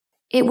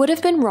It would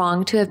have been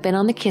wrong to have been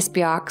on the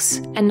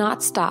Kispiox and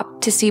not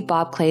stopped to see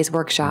Bob Clay's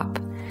workshop.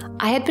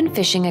 I had been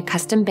fishing a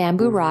custom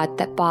bamboo rod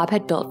that Bob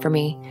had built for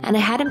me, and I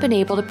hadn't been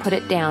able to put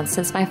it down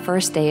since my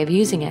first day of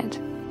using it.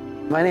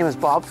 My name is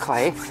Bob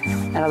Clay,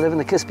 and I live in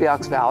the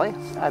Kispiox Valley.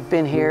 I've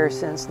been here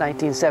since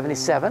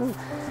 1977.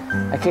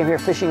 I came here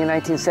fishing in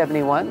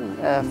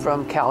 1971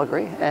 from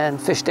Calgary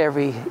and fished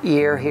every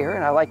year here,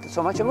 and I liked it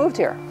so much I moved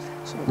here.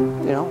 So,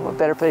 you know, what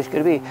better place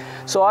could it be?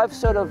 So I've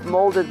sort of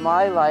molded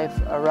my life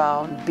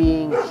around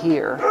being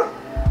here.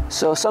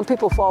 So some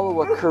people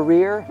follow a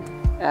career.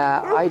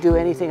 I do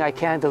anything I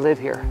can to live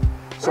here.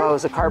 So I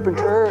was a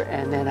carpenter,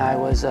 and then I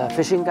was a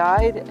fishing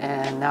guide,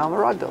 and now I'm a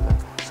rod builder.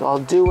 So I'll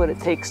do what it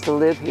takes to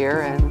live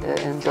here and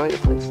enjoy the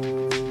place.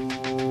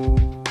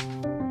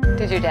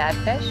 Did your dad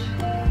fish?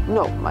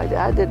 No, my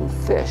dad didn't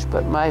fish,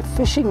 but my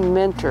fishing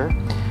mentor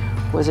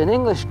was an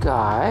English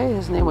guy.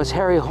 His name was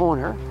Harry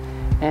Honer,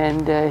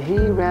 and he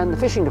ran the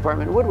fishing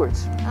department at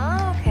Woodward's.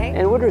 Oh, okay.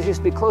 And Woodward's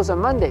used to be closed on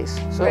Mondays.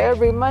 So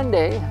every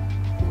Monday,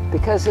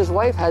 because his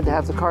wife had to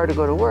have the car to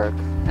go to work,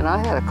 and I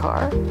had a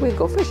car, we'd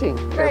go fishing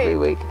every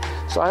week.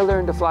 So I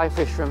learned to fly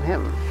fish from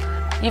him.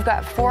 You've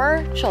got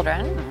 4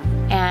 children,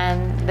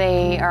 and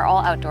they are all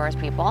outdoors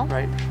people.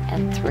 Right.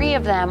 And 3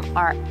 of them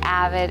are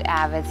avid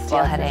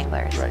steelhead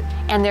anglers. Right.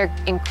 And they're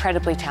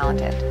incredibly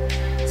talented.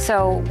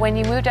 So when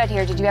you moved out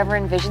here, did you ever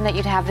envision that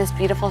you'd have this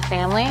beautiful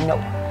family? No.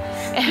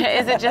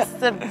 Is it just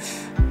the best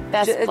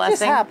blessing? It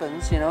just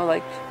happens, you know,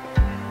 like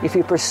if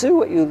you pursue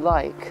what you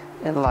like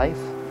in life,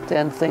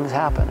 then things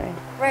happen, eh?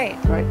 Right.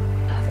 Right.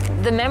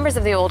 The members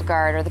of the Old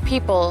Guard, or the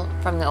people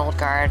from the Old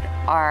Guard,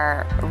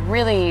 are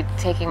really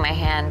taking my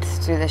hand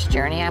through this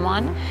journey I'm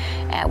on,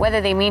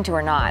 whether they mean to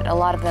or not. A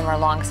lot of them are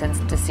long since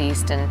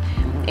deceased,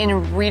 and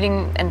in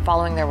reading and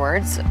following their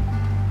words,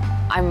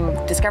 I'm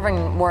discovering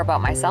more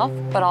about myself,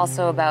 but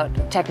also about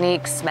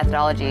techniques,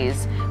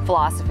 methodologies,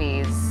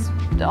 philosophies,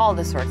 all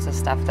the sorts of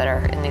stuff that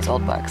are in these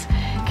old books.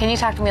 Can you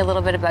talk to me a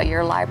little bit about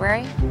your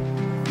library?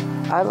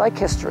 I like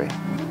history.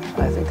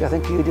 I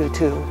think you do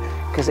too,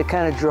 because it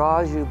kind of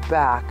draws you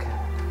back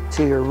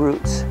to your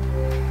roots.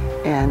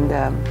 And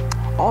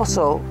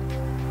also,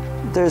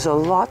 there's a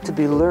lot to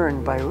be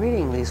learned by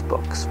reading these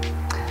books.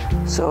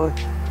 So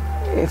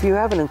if you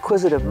have an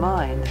inquisitive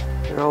mind,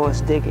 you're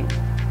always digging.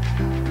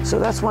 So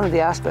that's one of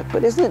the aspects.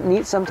 But isn't it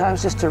neat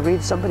sometimes just to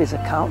read somebody's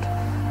account,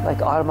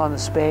 like Autumn on the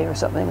Spey or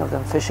something, of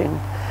them fishing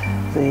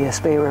the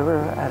Spey River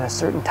at a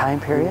certain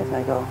time period? And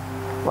I go,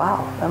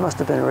 wow, that must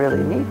have been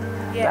really neat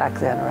back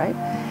then, right?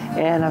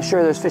 And I'm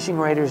sure there's fishing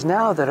writers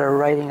now that are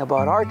writing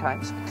about our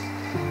times.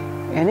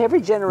 And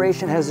every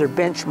generation has their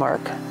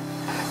benchmark.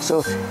 So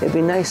it'd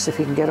be nice if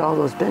you can get all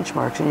those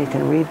benchmarks and you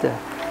can read the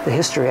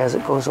history as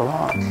it goes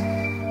along.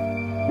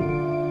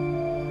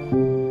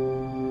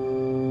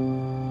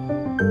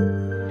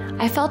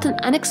 I felt an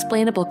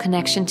unexplainable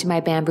connection to my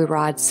bamboo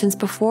rod since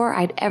before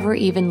I'd ever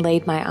even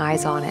laid my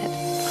eyes on it.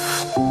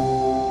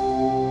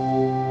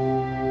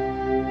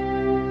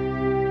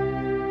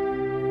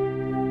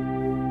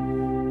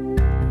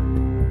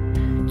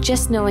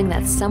 Just knowing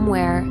that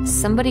somewhere,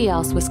 somebody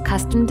else was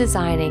custom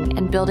designing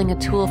and building a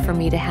tool for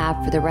me to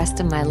have for the rest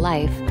of my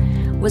life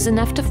was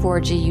enough to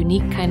forge a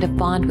unique kind of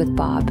bond with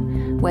Bob,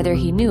 whether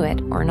he knew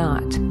it or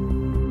not.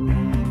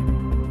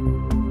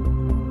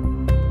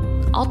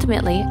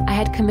 Ultimately, I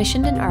had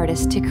commissioned an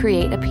artist to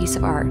create a piece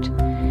of art,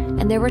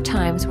 and there were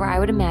times where I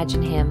would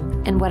imagine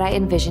him and what I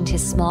envisioned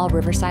his small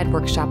riverside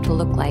workshop to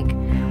look like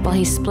while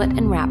he split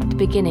and wrapped the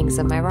beginnings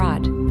of my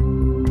rod.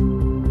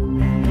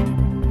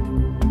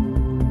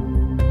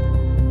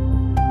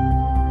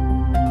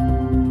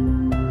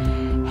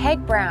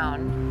 Haig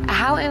Brown,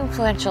 how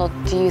influential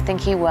do you think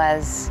he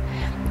was?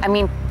 I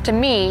mean, to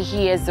me,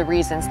 he is the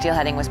reason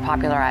steelheading was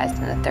popularized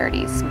in the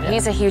 30s. Yeah.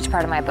 He's a huge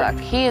part of my book.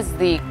 He is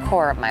the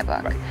core of my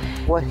book. Right.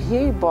 What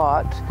he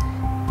bought,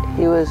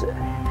 he was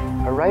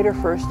a writer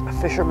first, a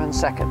fisherman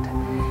second.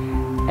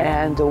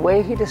 And the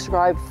way he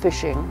described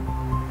fishing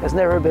has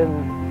never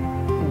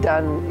been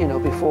done, you know,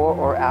 before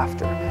or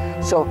after.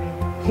 So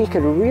he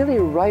could really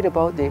write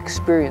about the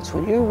experience.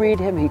 When you read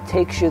him, he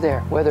takes you there,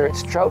 whether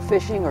it's trout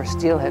fishing or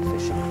steelhead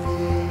fishing.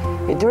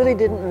 It really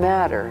didn't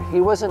matter.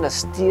 He wasn't a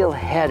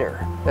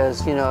steelheader,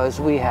 as you know,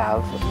 as we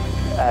have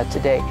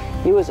today.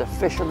 He was a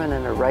fisherman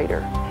and a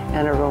writer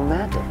and a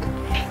romantic.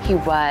 He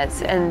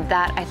was, and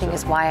that I think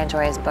is why I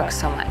enjoy his books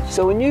so much.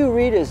 So when you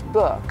read his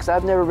books,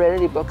 I've never read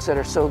any books that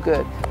are so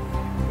good.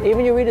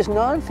 Even you read his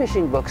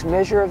non-fishing books,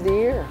 Measure of the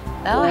Year.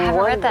 Oh, I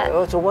haven't read that.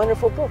 Oh, it's a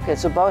wonderful book.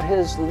 It's about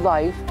his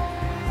life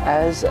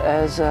as you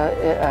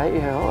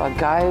know, a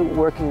guy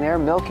working there,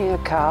 milking a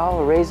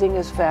cow, raising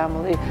his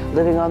family,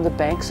 living on the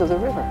banks of the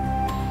river.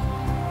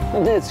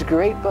 And it's a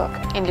great book.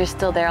 And you're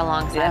still there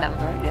alongside him.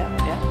 Right,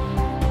 yeah, yeah.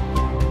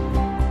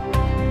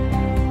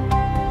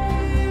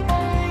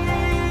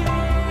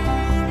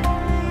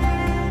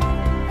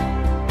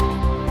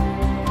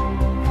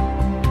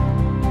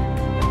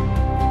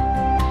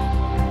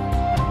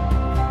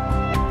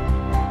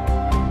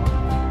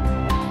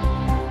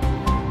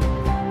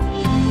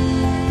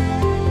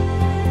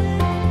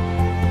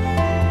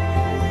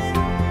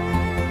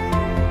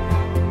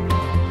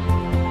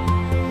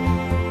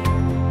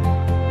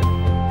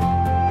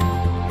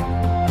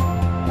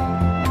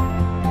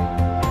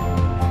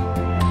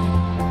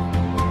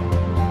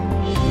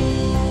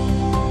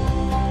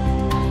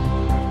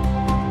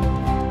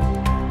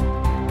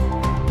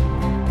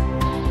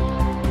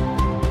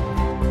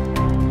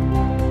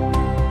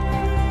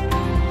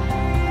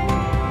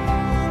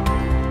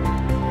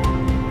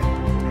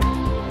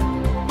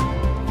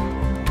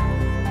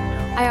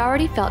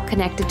 already felt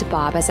connected to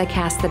Bob as I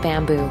cast the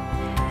bamboo,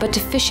 but to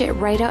fish it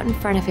right out in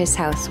front of his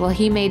house while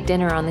he made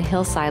dinner on the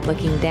hillside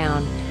looking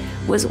down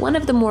was one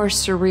of the more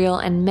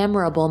surreal and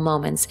memorable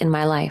moments in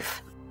my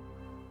life.